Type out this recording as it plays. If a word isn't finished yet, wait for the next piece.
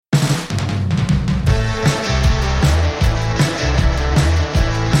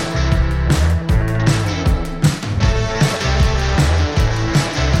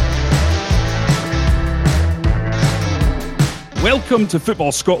Welcome to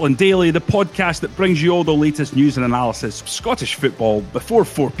Football Scotland Daily, the podcast that brings you all the latest news and analysis of Scottish football before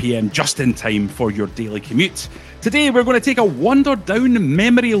 4 p.m, just in time for your daily commute. Today we're going to take a wander down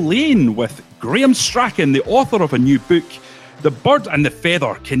memory lane with Graham Strachan, the author of a new book, The Bird and the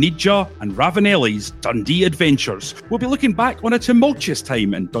Feather, Kinnigia and Ravanelli's Dundee Adventures. We'll be looking back on a tumultuous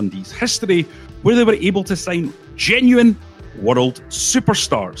time in Dundee's history where they were able to sign genuine world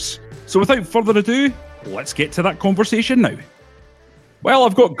superstars. So without further ado, let's get to that conversation now. Well,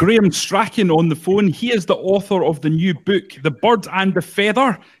 I've got Graham Strachan on the phone. He is the author of the new book, The Bird and the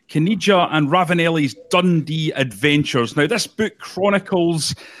Feather, Kinnigia and Ravanelli's Dundee Adventures. Now, this book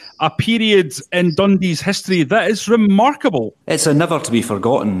chronicles a period in Dundee's history that is remarkable. It's a never to be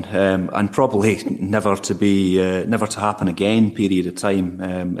forgotten and probably never to happen again period of time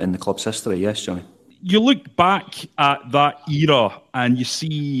in the club's history. Yes, Johnny. You look back at that era and you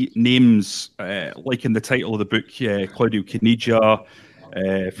see names like in the title of the book, Claudio Kinnigia,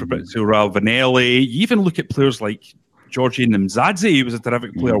 Fabrizio Ravanelli. You even look at players like Giorgi Nimzadze, who was a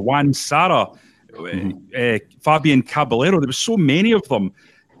terrific player, Juan Sara, Fabian Caballero. There were so many of them.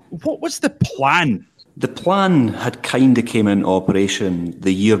 What was the plan? The plan had kind of came into operation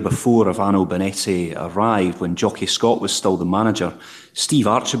the year before Ivano Benetti arrived, when Jockey Scott was still the manager. Steve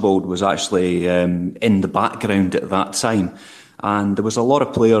Archibald was actually in the background at that time. And there was a lot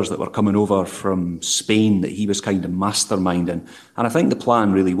of players that were coming over from Spain that he was kind of masterminding. And I think the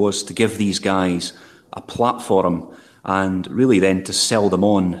plan really was to give these guys a platform and really then to sell them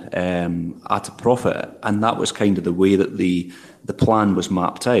on at a profit. And that was kind of the way that the plan was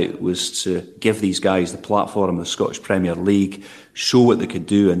mapped out, was to give these guys the platform of the Scottish Premier League, show what they could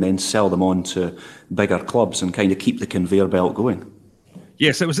do, and then sell them on to bigger clubs and kind of keep the conveyor belt going.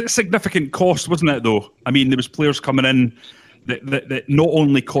 Yes, it was a significant cost, wasn't it, though? I mean, there was players coming in that not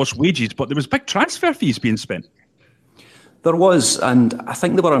only cost wages, but there was big transfer fees being spent. There was, and I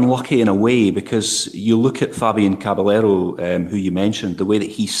think they were unlucky in a way, because you look at Fabian Caballero, who you mentioned, the way that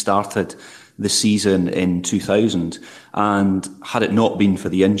he started the season in 2000, and had it not been for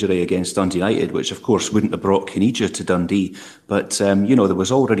the injury against Dundee United, which of course wouldn't have brought Kinnigia to Dundee, but there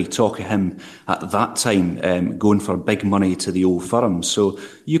was already talk of him at that time going for big money to the Old Firm. So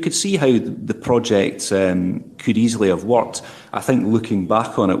you could see how the project could easily have worked. I think looking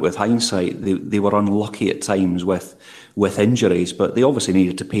back on it with hindsight, they were unlucky at times with injuries, but they obviously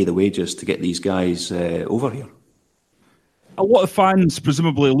needed to pay the wages to get these guys over here. A lot of fans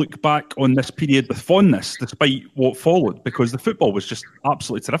presumably look back on this period with fondness, despite what followed, because the football was just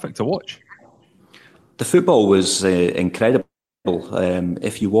absolutely terrific to watch. The football was incredible.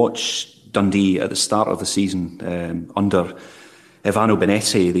 If you watch Dundee at the start of the season under Ivano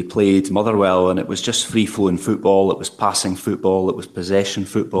Benetti, they played Motherwell, and it was just free-flowing football. It was passing football. It was possession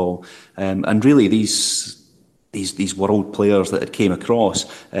football, and really these world players that had came across,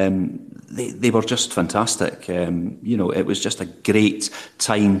 they were just fantastic. It was just a great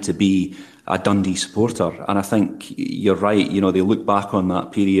time to be a Dundee supporter. And I think you're right. They look back on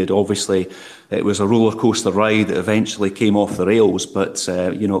that period. Obviously, it was a roller coaster ride that eventually came off the rails. But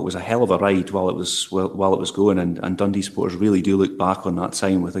it was a hell of a ride while it was going. And Dundee supporters really do look back on that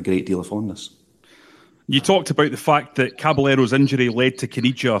time with a great deal of fondness. You talked about the fact that Caballero's injury led to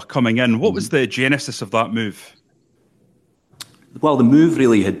Kinnigia coming in. What was the genesis of that move? Well, the move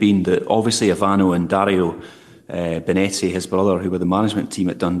really had been that obviously Ivano and Dario Benetti, his brother, who were the management team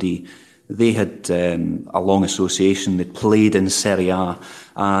at Dundee, they had a long association. They'd played in Serie A,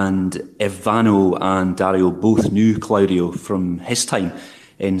 and Ivano and Dario both knew Claudio from his time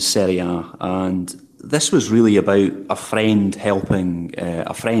in Serie A. And this was really about a friend helping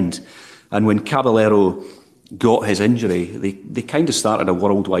a friend. And when Caballero got his injury, they kind of started a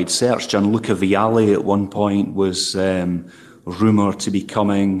worldwide search. Gianluca Vialli at one point was rumoured to be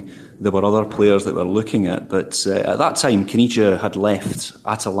coming. There were other players that were looking at, but at that time Kinnigia had left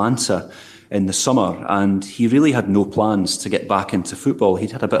Atalanta in the summer, and he really had no plans to get back into football.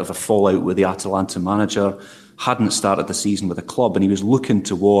 He'd had a bit of a fallout with the Atalanta manager, hadn't started the season with the club, and he was looking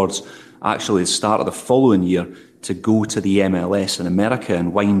towards actually the start of the following year to go to the MLS in America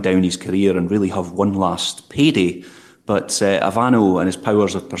and wind down his career and really have one last payday. But Ivano and his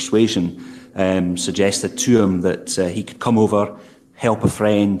powers of persuasion suggested to him that he could come over, help a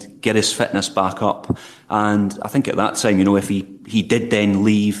friend, get his fitness back up. And I think at that time, if he did then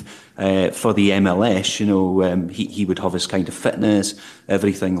leave for the MLS, he would have his kind of fitness,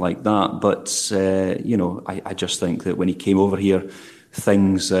 everything like that. But, I just think that when he came over here,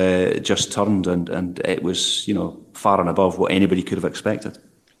 things just turned, and it was, far and above what anybody could have expected.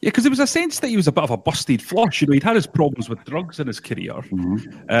 Yeah, because there was a sense that he was a bit of a busted flush. He'd had his problems with drugs in his career.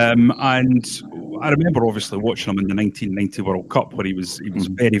 And I remember obviously watching him in the 1990 World Cup where he was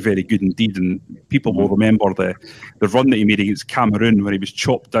very, very good indeed. And people will remember the run that he made against Cameroon where he was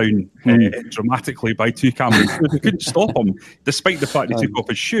chopped down dramatically by two Cameroons. They couldn't stop him, despite the fact he took off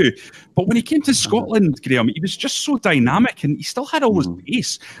his shoe. But when he came to Scotland, Graham, he was just so dynamic and he still had all his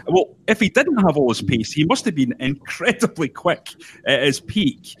pace. Well, if he didn't have all his pace, he must have been incredibly quick at his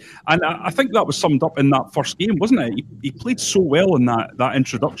peak. And I think that was summed up in that first game, wasn't it? He played so well in that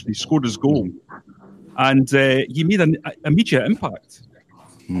introduction. He scored his goal. And he made an immediate impact.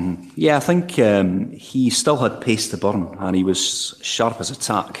 Yeah, I think he still had pace to burn and he was sharp as a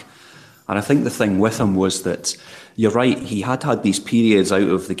tack. And I think the thing with him was that, you're right, he had these periods out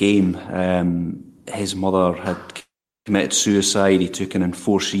of the game. His mother had committed suicide. He took an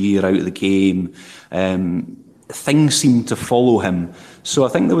enforced year out of the game. Things seemed to follow him. So I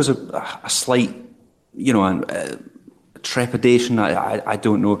think there was a slight, trepidation. I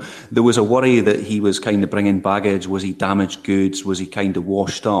don't know. There was a worry that he was kind of bringing baggage. Was he damaged goods? Was he kind of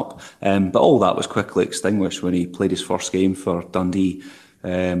washed up? But all that was quickly extinguished when he played his first game for Dundee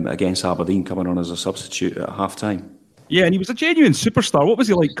against Aberdeen, coming on as a substitute at half-time. Yeah, and he was a genuine superstar. What was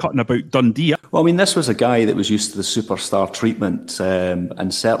he like cutting about Dundee? Well, I mean, this was a guy that was used to the superstar treatment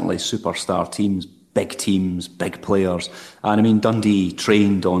and certainly superstar teams. Big teams, big players. And I mean, Dundee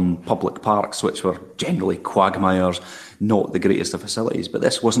trained on public parks, which were generally quagmires, not the greatest of facilities. But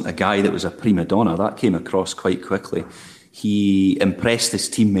this wasn't a guy that was a prima donna. That came across quite quickly. He impressed his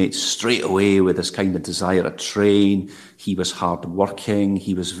teammates straight away with his kind of desire to train. He was hard-working.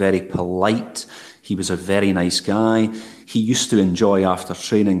 He was very polite. He was a very nice guy. He used to enjoy, after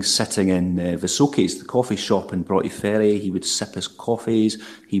training, sitting in Visoki's, the coffee shop in Broughty Ferry. He would sip his coffees.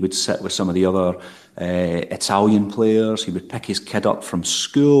 He would sit with some of the other Italian players. He would pick his kid up from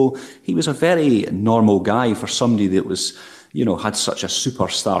school. He was a very normal guy for somebody that was, had such a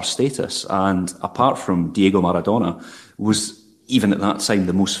superstar status. And apart from Diego Maradona, was even at that time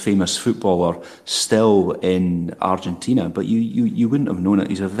the most famous footballer still in Argentina. But you wouldn't have known it.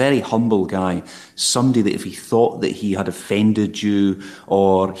 He's a very humble guy, somebody that if he thought that he had offended you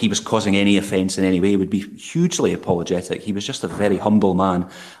or he was causing any offence in any way, would be hugely apologetic. He was just a very humble man,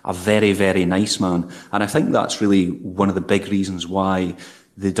 a very, very nice man. And I think that's really one of the big reasons why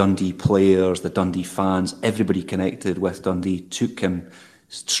the Dundee players, the Dundee fans, everybody connected with Dundee took him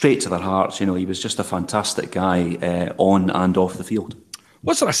straight to their hearts. He was just a fantastic guy on and off the field.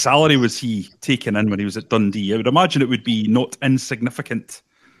 What sort of salary was he taking in when he was at Dundee? I would imagine it would be not insignificant.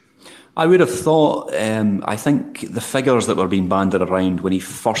 I would have thought, I think the figures that were being banded around when he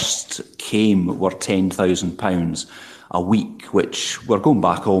first came were £10,000 a week, which we're going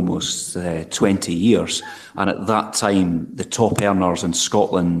back almost 20 years. And at that time, the top earners in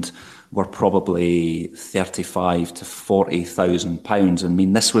Scotland were probably £35,000 to £40,000. I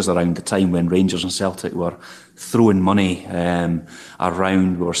mean, this was around the time when Rangers and Celtic were throwing money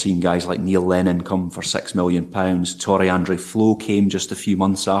around. We were seeing guys like Neil Lennon come for £6 million. Torrey Andre Flo came just a few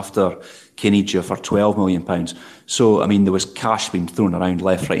months after Kinnigia for £12 million. So, I mean, there was cash being thrown around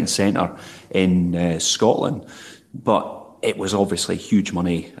left, right and centre in Scotland. But it was obviously huge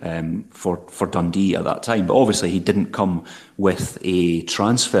money for Dundee at that time. But obviously he didn't come with a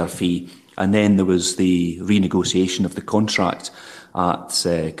transfer fee. And then there was the renegotiation of the contract at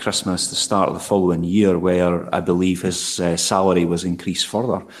Christmas, the start of the following year, where I believe his salary was increased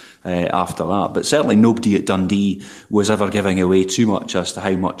further after that. But certainly nobody at Dundee was ever giving away too much as to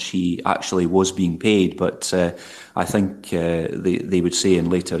how much he actually was being paid. But I think they would say in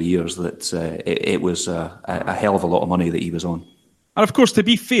later years that it was a hell of a lot of money that he was on. And of course, to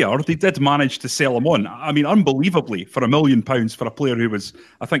be fair, they did manage to sell him on. I mean, unbelievably, for £1 million for a player who was,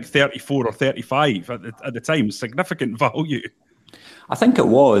 I think, 34 or 35 at the time, significant value. I think it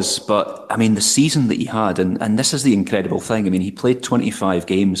was, but I mean, the season that he had, and this is the incredible thing, I mean, he played 25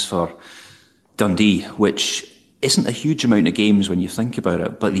 games for Dundee, which isn't a huge amount of games when you think about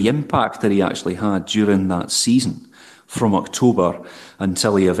it, but the impact that he actually had during that season, from October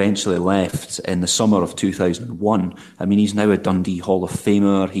until he eventually left in the summer of 2001. I mean, he's now a Dundee Hall of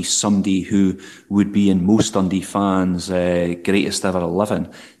Famer. He's somebody who would be in most Dundee fans' greatest ever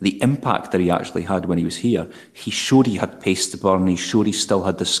 11. The impact that he actually had when he was here, he showed he had pace to burn. He showed he still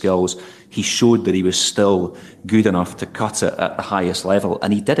had the skills. He showed that he was still good enough to cut it at the highest level.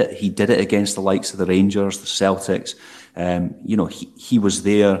 And he did it. He did it against the likes of the Rangers, the Celtics. He was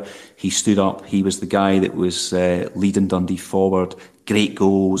there. He stood up. He was the guy that was leading Dundee forward. Great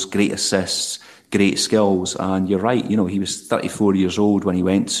goals, great assists, great skills. And you're right, he was 34 years old when he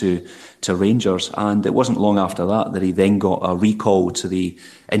went to Rangers, and it wasn't long after that he then got a recall to the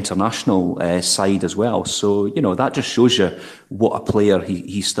international side as well. So, that just shows you what a player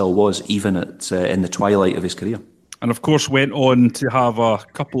he still was, even in the twilight of his career. And of course went on to have a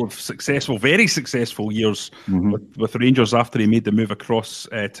couple of very successful years with Rangers after he made the move across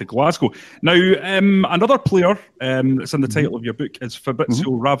to Glasgow. Now, another player that's in the title of your book is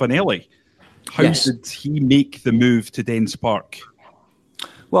Fabrizio Ravanelli. How did he make the move to Dens Park?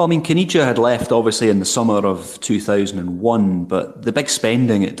 Well, Caniggia had left obviously in the summer of 2001, but the big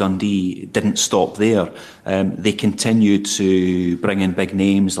spending at Dundee didn't stop there. They continued to bring in big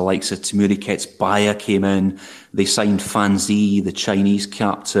names. The likes of Temuri Ketsbaya came in. They signed Fan Zi, the Chinese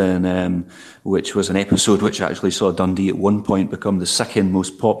captain, which was an episode which actually saw Dundee at one point become the second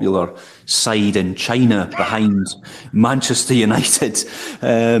most popular side in China behind Manchester United.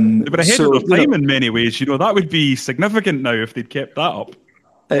 They were ahead of their time in many ways. That would be significant now if they'd kept that up.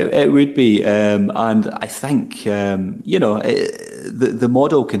 It would be, and I think, the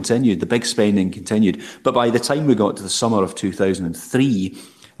model continued, the big spending continued. But by the time we got to the summer of 2003,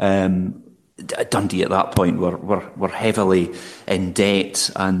 Dundee at that point were heavily in debt,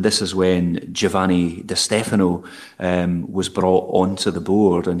 and this is when Giovanni Di Stefano was brought onto the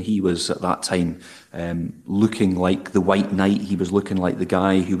board, and he was at that time looking like the White Knight. He was looking like the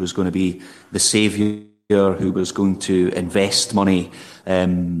guy who was going to be the saviour, who was going to invest money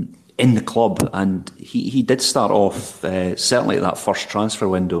in the club. And he did start off, certainly at that first transfer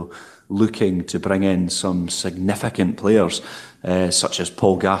window, looking to bring in some significant players, such as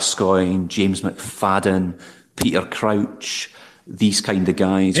Paul Gascoigne, James McFadden, Peter Crouch. These kind of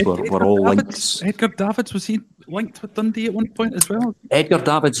guys were all linked. Edgar Davids, was he linked with Dundee at one point as well? Edgar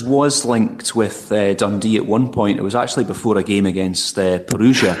Davids was linked with Dundee at one point. It was actually before a game against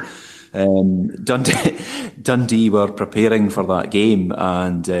Perugia. Dundee were preparing for that game,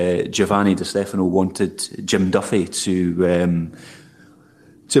 and Giovanni Di Stefano wanted Jim Duffy to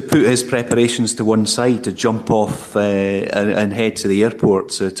put his preparations to one side, to jump off and head to the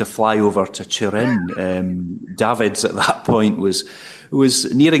airport to fly over to Turin. Davids at that point was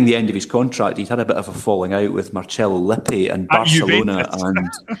nearing the end of his contract. He'd had a bit of a falling out with Marcello Lippi and Barcelona, and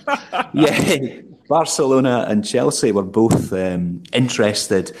Barcelona and Chelsea were both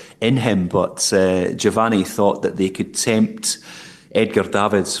interested in him, but Giovanni thought that they could tempt Edgar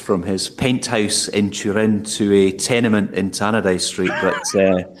Davids from his penthouse in Turin to a tenement in Tannadice Street, but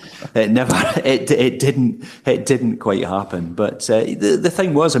it didn't quite happen. But the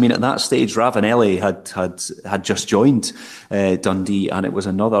thing was, at that stage, Ravanelli had just joined Dundee, and it was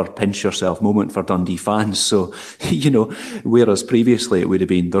another pinch yourself moment for Dundee fans. So, whereas previously it would have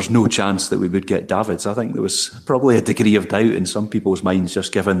been, there's no chance that we would get Davids. I think there was probably a degree of doubt in some people's minds,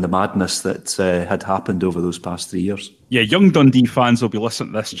 just given the madness that had happened over those past 3 years. Yeah, young Dundee fans will be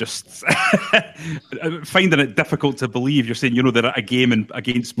listening to this just finding it difficult to believe. You're saying, they're at a game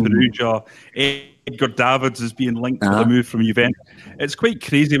against Perugia. Edgar Davids is being linked with a move from Juventus. It's quite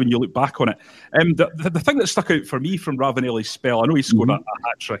crazy when you look back on it. The thing that stuck out for me from Ravanelli's spell, I know he scored a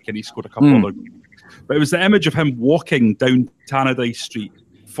hat-trick and he scored a couple other goals, but it was the image of him walking down Tannadice Street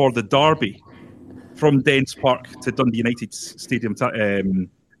for the derby from Dens Park to Dundee United Stadium,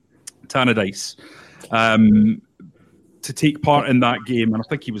 Tannadice. To take part in that game, and I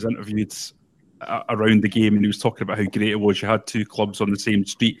think he was interviewed around the game, and he was talking about how great it was. You had two clubs on the same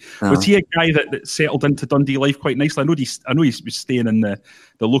street. Was he a guy that settled into Dundee life quite nicely? I know he was staying in the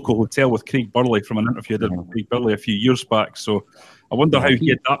local hotel with Craig Burley from an interview I did with Craig Burley a few years back. So I wonder how he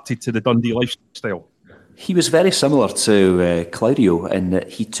adapted to the Dundee lifestyle. He was very similar to Claudio in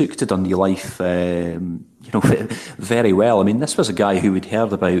that he took to Dundee life very well. This was a guy who we'd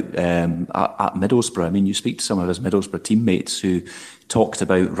heard about at Middlesbrough. You speak to some of his Middlesbrough teammates who talked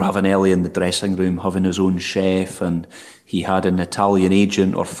about Ravanelli in the dressing room having his own chef, and he had an Italian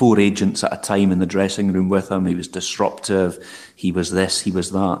agent or 4 agents at a time in the dressing room with him. He was disruptive. He was this, he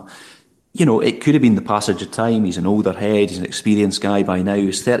was that. It could have been the passage of time. He's an older head. He's an experienced guy by now. He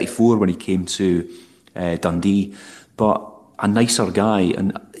was 34 when he came to Dundee, but a nicer guy,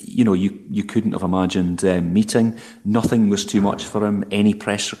 and you couldn't have imagined meeting. Nothing was too much for him. Any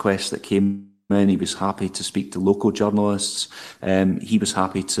press requests that came in, he was happy to speak to local journalists. He was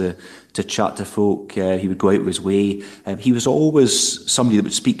happy to chat to folk. He would go out of his way. He was always somebody that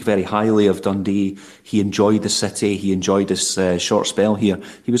would speak very highly of Dundee. He enjoyed the city. He enjoyed his short spell here.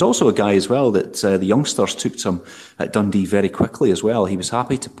 He was also a guy as well that the youngsters took to him at Dundee very quickly as well. He was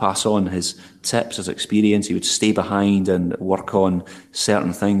happy to pass on his tips, his experience. He would stay behind and work on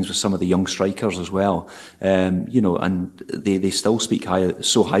certain things with some of the young strikers as well. And they still speak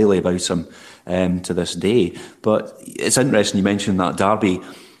so highly about him to this day. But it's interesting you mentioned that derby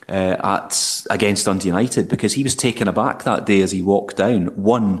against Dundee United, because he was taken aback that day as he walked down.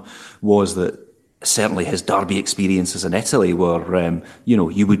 One was that certainly his derby experiences in Italy were,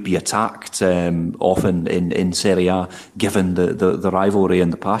 you would be attacked often in Serie A, given the rivalry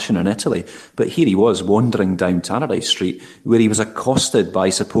and the passion in Italy. But here he was wandering down Tannadice Street, where he was accosted by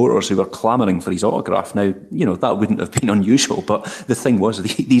supporters who were clamouring for his autograph. Now, that wouldn't have been unusual, but the thing was,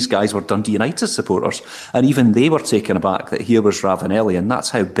 these guys were Dundee United supporters, and even they were taken aback that here was Ravanelli, and that's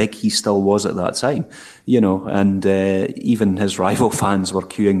how big he still was at that time. And even his rival fans were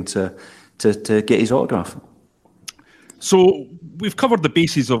queuing to get his autograph. So we've covered the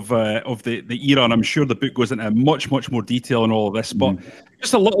bases of the era, and I'm sure the book goes into much more detail on all of this. But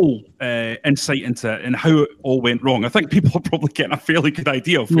just a little insight into how it all went wrong. I think people are probably getting a fairly good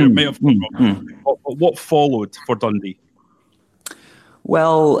idea of where it may have gone wrong. But what followed for Dundee?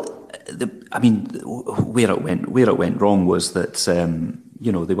 Well, where it went wrong was that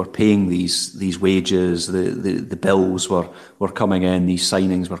they were paying these wages, the bills were coming in, these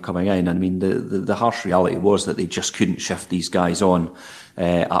signings were coming in. I mean, the harsh reality was that they just couldn't shift these guys on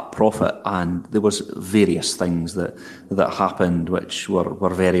at profit, and there was various things that happened which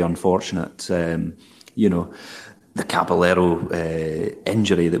were very unfortunate. The Caballero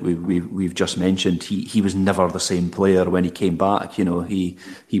injury that we've just mentioned, he was never the same player when he came back. He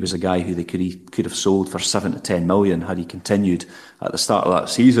was a guy who they could have sold for 7 to 10 million had he continued at the start of that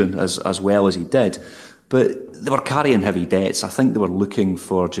season as well as he did. But they were carrying heavy debts. I think they were looking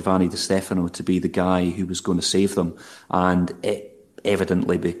for Giovanni Di Stefano to be the guy who was going to save them, and it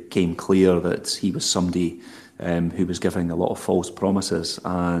evidently became clear that he was somebody who was giving a lot of false promises.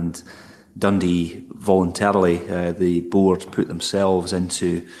 And Dundee voluntarily, the board put themselves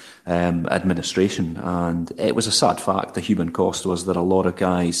into administration, and it was a sad fact. The human cost was that a lot of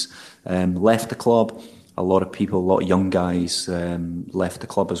guys left the club. A lot of people, a lot of young guys left the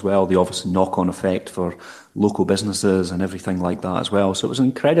club as well. The obvious knock-on effect for local businesses and everything like that as well. So it was an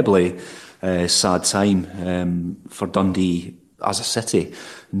incredibly sad time for Dundee as a city,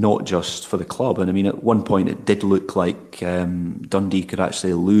 not just for the club. And I mean, at one point it did look like Dundee could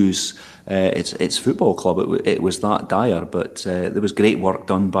actually lose its football club. It was that dire, but there was great work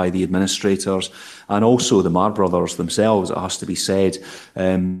done by the administrators and also the Marr brothers themselves, it has to be said.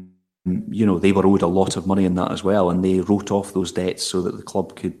 They were owed a lot of money in that as well, and they wrote off those debts so that the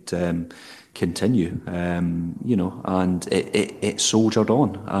club could continue, and it soldiered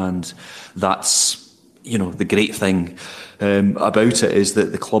on. And that's, the great thing about it is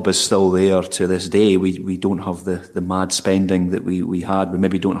that the club is still there to this day. We don't have the mad spending that we had. We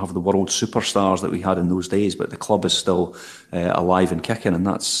maybe don't have the world superstars that we had in those days, but the club is still alive and kicking, and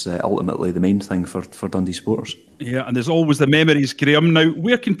that's ultimately the main thing for Dundee supporters. Yeah, and there's always the memories, Graham. Now,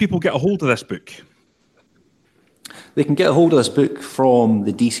 where can people get a hold of this book? They can get a hold of this book from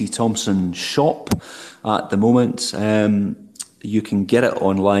the DC Thomson shop at the moment. You can get it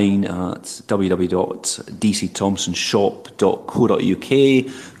online at www.dcthomsonshop.co.uk.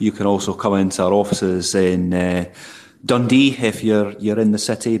 You can also come into our offices in Dundee if you're in the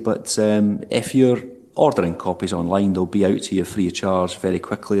city. But if you're ordering copies online, they'll be out to you free of charge very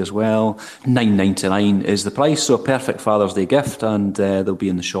quickly as well. $9.99 is the price, so a perfect Father's Day gift, and they'll be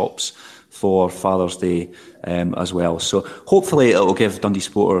in the shops for Father's Day as well. So hopefully it'll give Dundee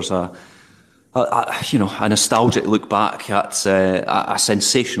supporters a nostalgic look back at a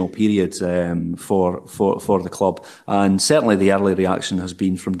sensational period for the club, and certainly the early reaction has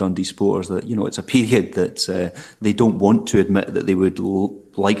been from Dundee supporters that it's a period that they don't want to admit that they would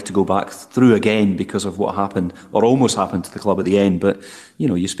like to go back through again because of what happened or almost happened to the club at the end. But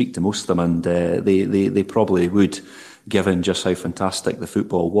you speak to most of them, and they probably would, given just how fantastic the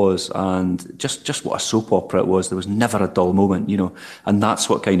football was and just what a soap opera it was. There was never a dull moment, and that's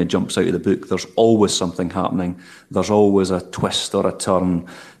what kind of jumps out of the book. There's always something happening. There's always a twist or a turn.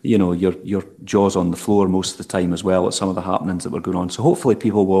 Your jaw's on the floor most of the time as well at some of the happenings that were going on. So hopefully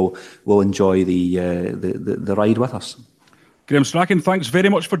people will enjoy the ride with us. Graham Strachan, thanks very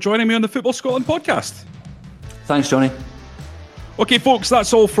much for joining me on the Football Scotland podcast. Thanks, Johnny. Okay, folks,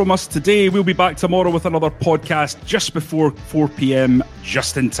 that's all from us today. We'll be back tomorrow with another podcast just before 4 p.m,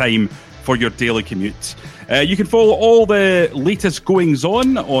 just in time for your daily commute. You can follow all the latest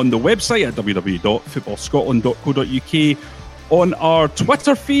goings-on on the website at www.footballscotland.co.uk, on our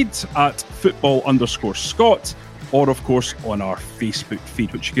Twitter feed at football_Scot, or, of course, on our Facebook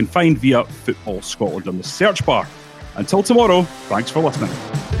feed, which you can find via Football Scotland on the search bar. Until tomorrow, thanks for listening.